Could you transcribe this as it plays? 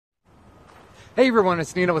Hey everyone,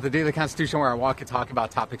 it's Nino with the Daily Constitution, where I walk and talk about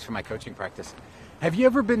topics from my coaching practice. Have you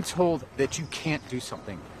ever been told that you can't do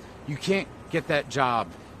something? You can't get that job.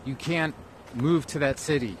 You can't move to that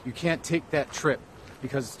city. You can't take that trip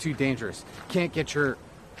because it's too dangerous. You can't get your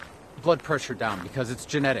blood pressure down because it's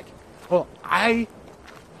genetic. Well, I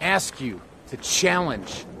ask you to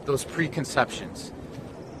challenge those preconceptions,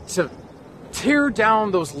 to tear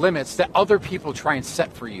down those limits that other people try and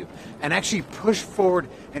set for you, and actually push forward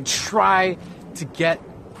and try to get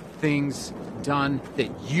things done that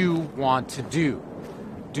you want to do.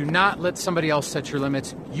 Do not let somebody else set your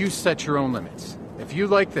limits. You set your own limits. If you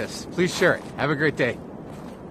like this, please share it. Have a great day.